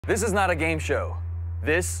This is not a game show.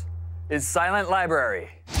 This is Silent Library.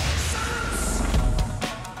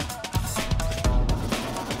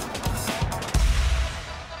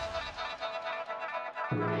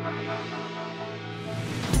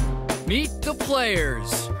 Meet the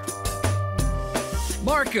players.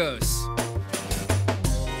 Marcos.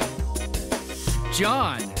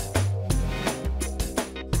 John.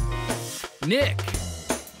 Nick.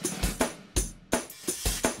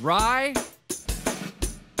 Rye.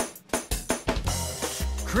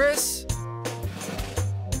 Chris.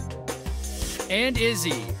 And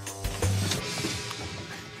Izzy.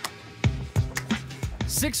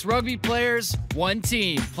 6 rugby players, 1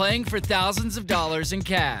 team, playing for thousands of dollars in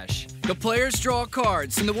cash. The players draw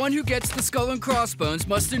cards, and the one who gets the skull and crossbones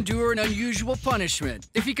must endure an unusual punishment.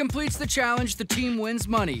 If he completes the challenge, the team wins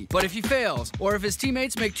money. But if he fails, or if his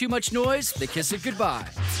teammates make too much noise, they kiss it goodbye.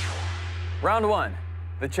 Round 1.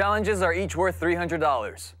 The challenges are each worth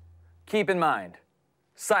 $300. Keep in mind,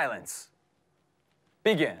 silence.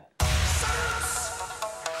 Begin.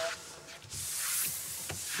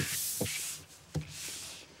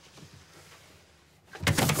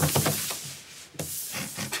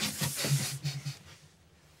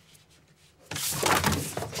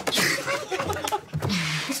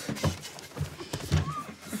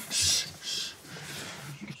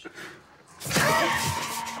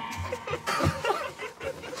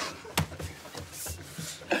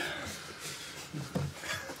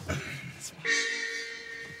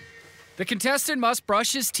 The contestant must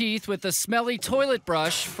brush his teeth with a smelly toilet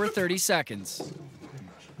brush for 30 seconds.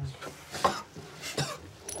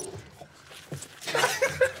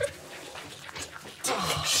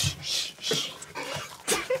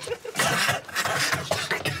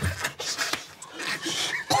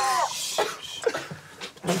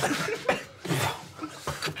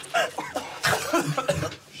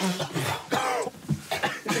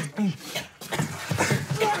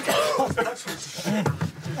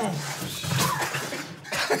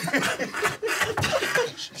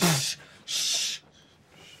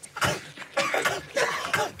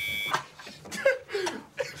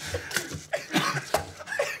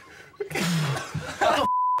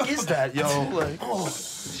 Is that, yo? Like,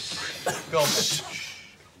 go.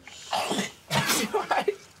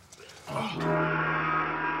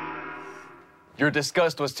 Your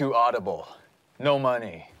disgust was too audible. No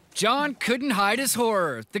money. John couldn't hide his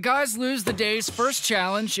horror. The guys lose the day's first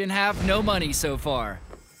challenge and have no money so far.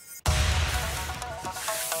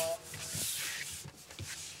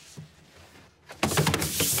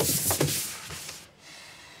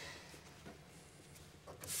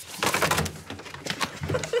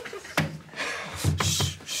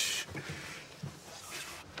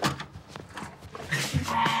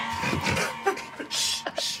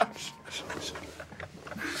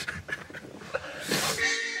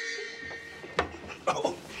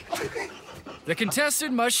 The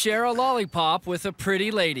contestant must share a lollipop with a pretty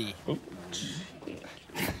lady.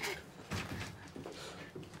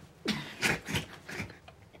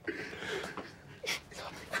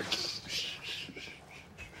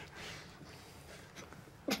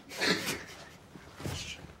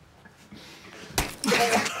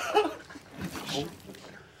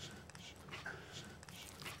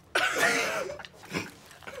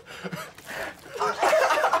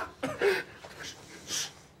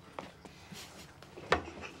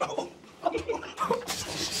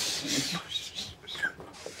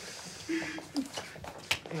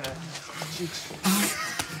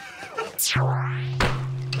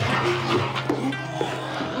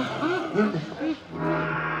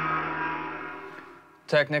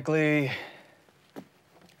 Technically,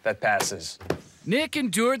 that passes. Nick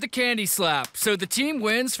endured the candy slap, so the team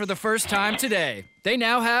wins for the first time today. They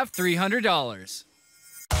now have $300.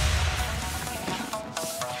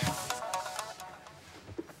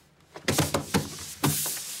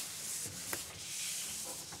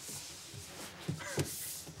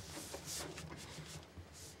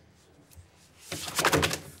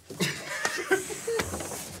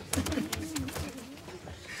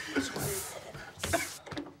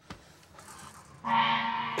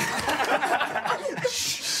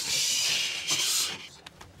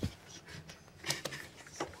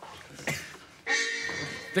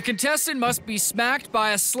 The contestant must be smacked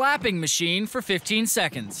by a slapping machine for 15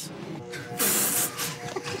 seconds.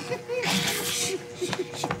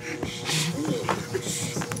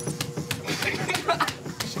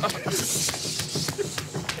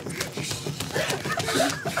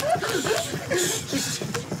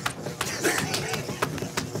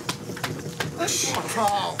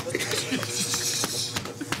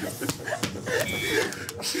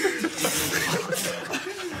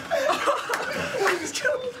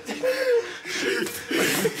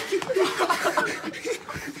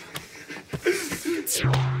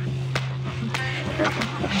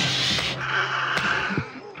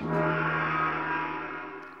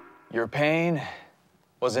 Your pain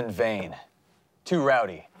was in vain. Too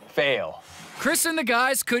rowdy. Fail. Chris and the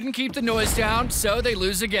guys couldn't keep the noise down, so they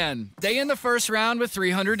lose again. They end the first round with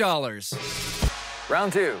 $300.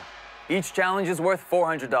 Round 2. Each challenge is worth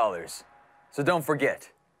 $400. So don't forget,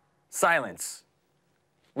 silence.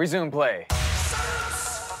 Resume play.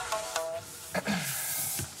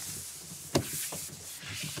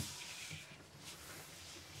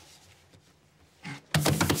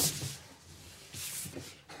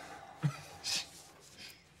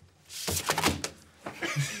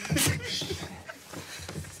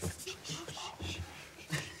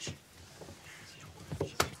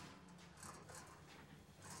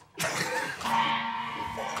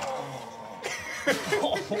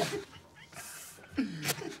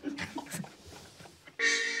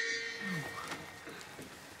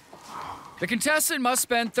 The contestant must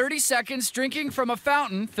spend 30 seconds drinking from a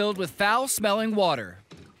fountain filled with foul-smelling water.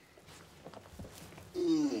 Are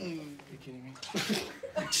you kidding me?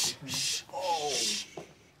 Oh.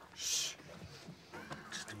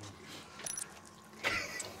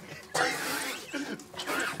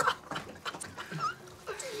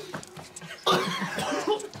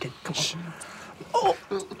 Okay, come on. Oh.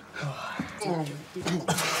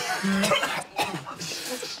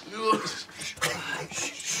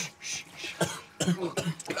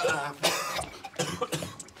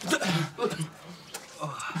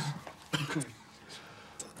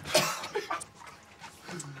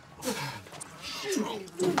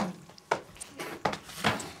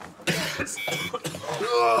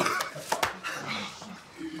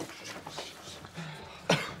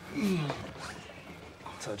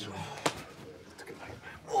 Touch him.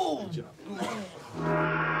 Good job.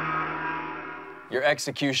 Your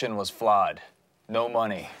execution was flawed. No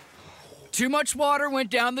money. Too much water went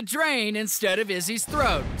down the drain instead of Izzy's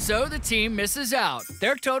throat, so the team misses out.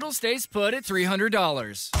 Their total stays put at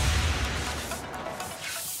 $300.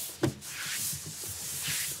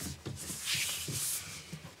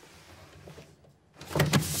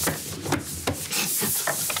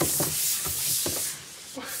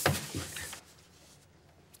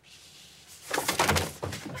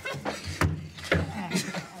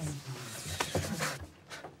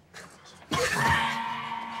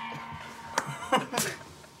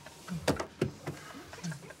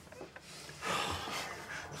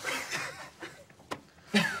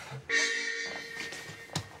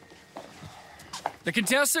 The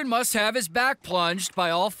contestant must have his back plunged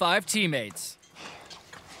by all 5 teammates.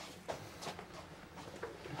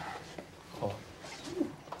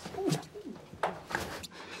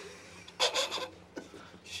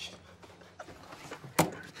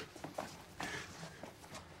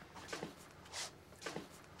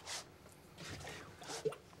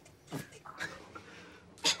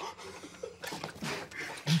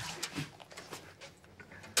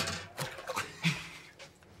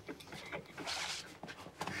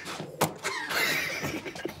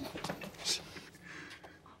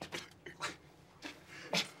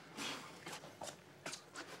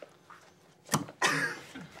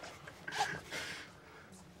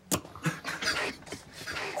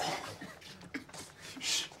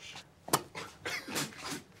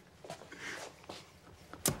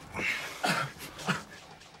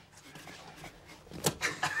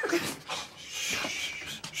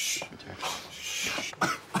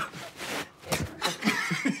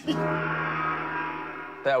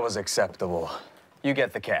 That was acceptable. You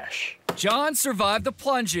get the cash. John survived the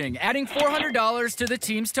plunging, adding $400 to the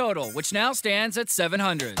team's total, which now stands at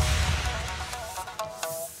 $700.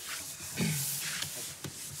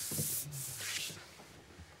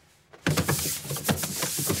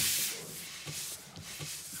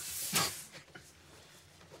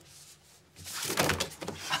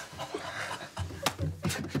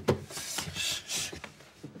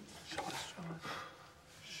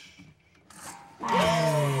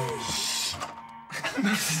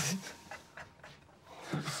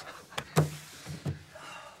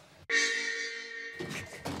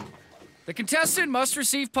 The contestant must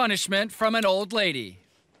receive punishment from an old lady.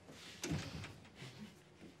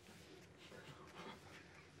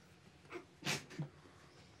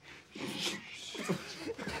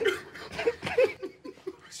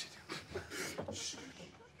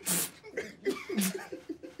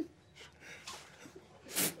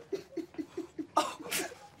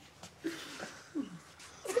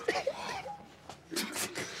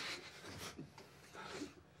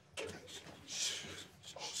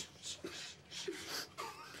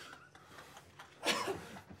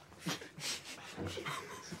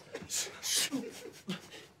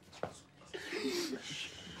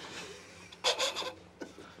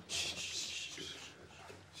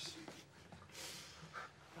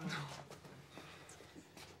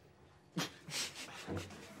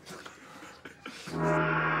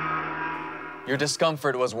 Your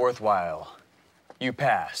discomfort was worthwhile. You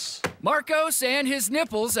pass. Marcos and his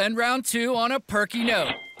nipples end round 2 on a perky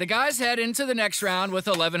note. The guys head into the next round with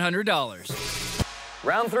 $1,100.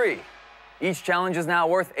 Round 3. Each challenge is now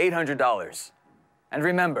worth $800. And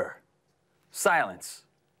remember, silence.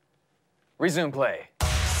 Resume play.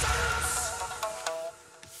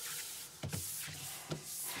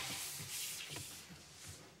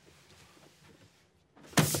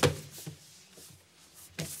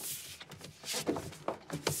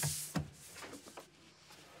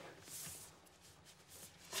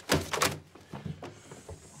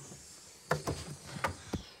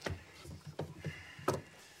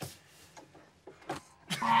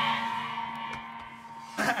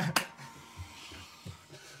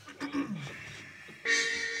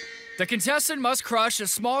 The contestant must crush a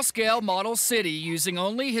small-scale model city using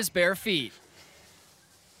only his bare feet.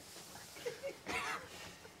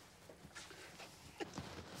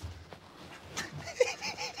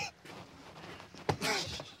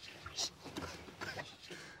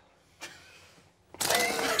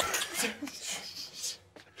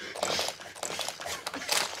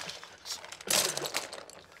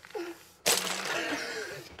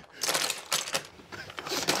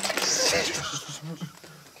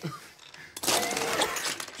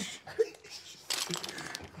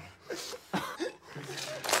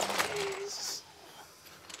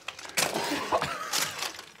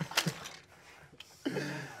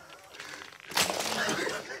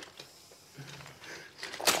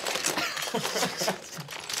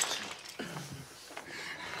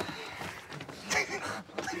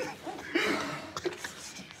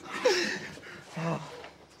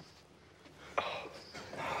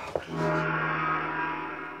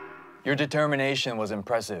 Your determination was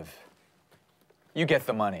impressive. You get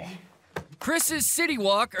the money. Chris's City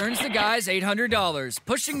Walk earns the guys $800,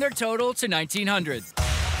 pushing their total to $1,900.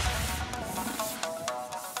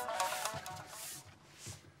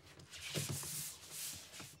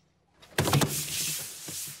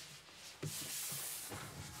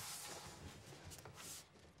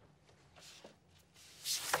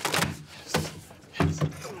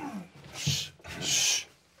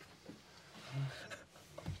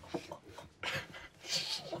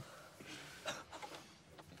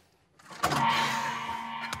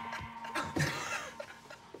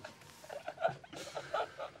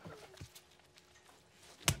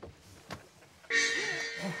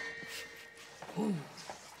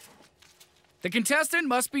 The contestant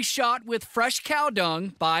must be shot with fresh cow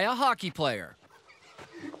dung by a hockey player.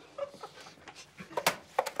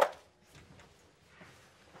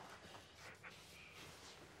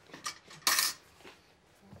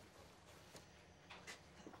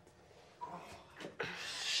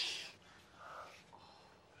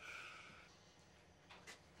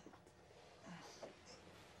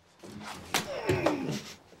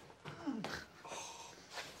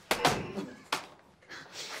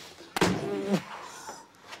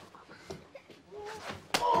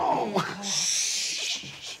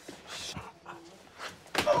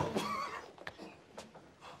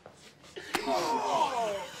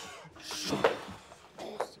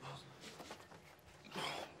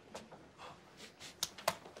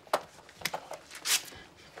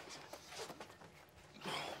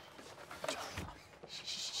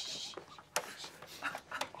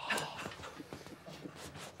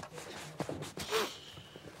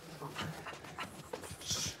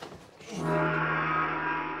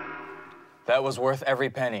 That was worth every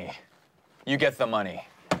penny. You get the money.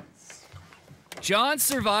 John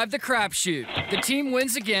survived the crapshoot. The team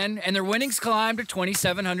wins again, and their winnings climb to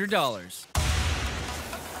 $2,700.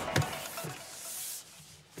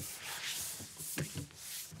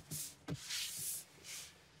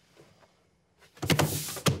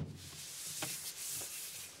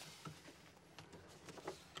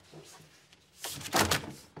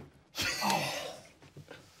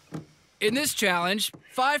 In this challenge,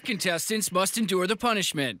 5 contestants must endure the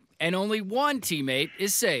punishment, and only one teammate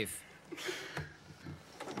is safe.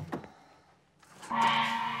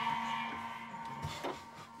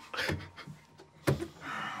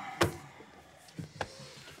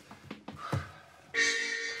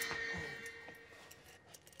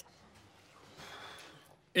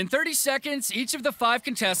 In 30 seconds, each of the 5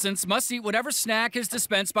 contestants must eat whatever snack is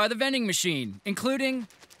dispensed by the vending machine, including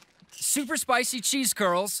super spicy cheese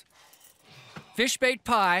curls, fish bait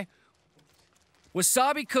pie,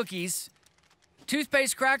 wasabi cookies,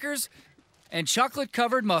 toothpaste crackers, and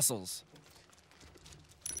chocolate-covered mussels.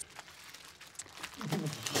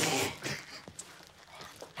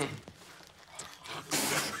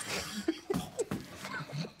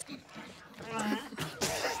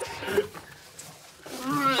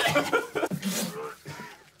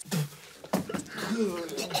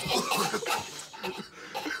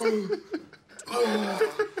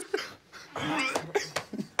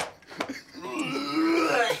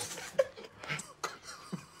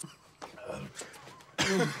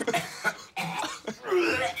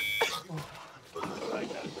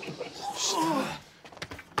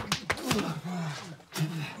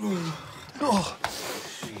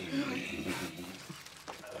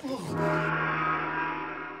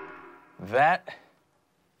 That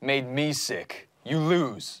made me sick. You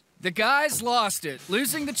lose. The guys lost it,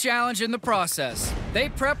 losing the challenge in the process. They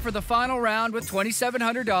prep for the final round with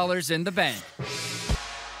 $2,700 in the bank.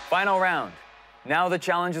 Final round. Now the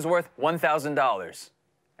challenge is worth $1,000.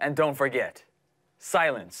 And don't forget,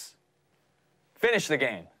 silence. Finish the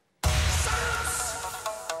game.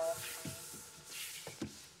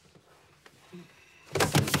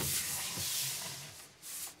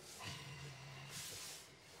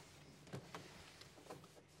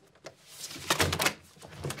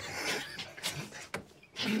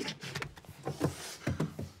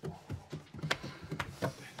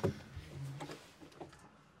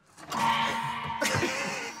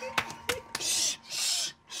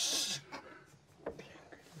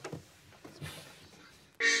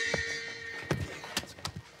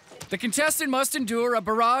 The contestant must endure a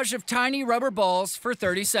barrage of tiny rubber balls for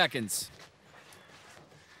 30 seconds.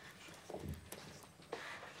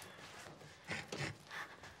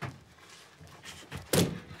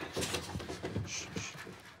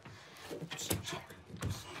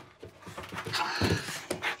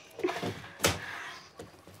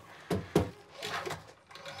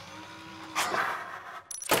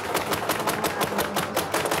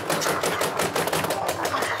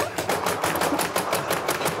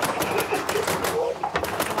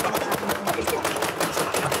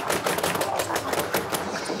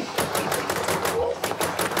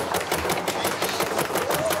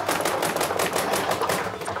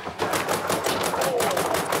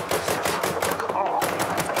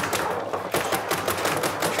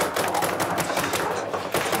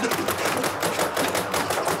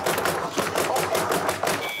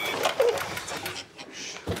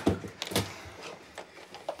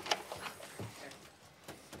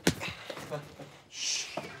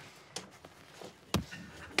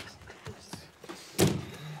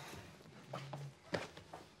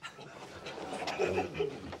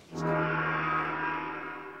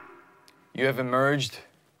 You have emerged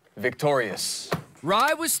victorious.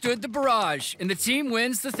 Rye withstood the barrage, and the team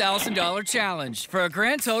wins the $1,000 challenge for a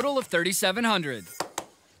grand total of $3,700.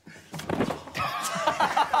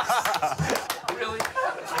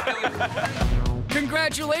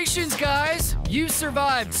 Congratulations, guys! You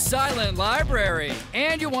survived Silent Library,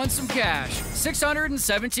 and you won some cash,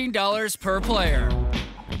 $617 per player.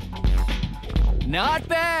 Not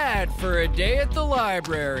bad for a day at the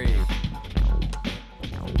library.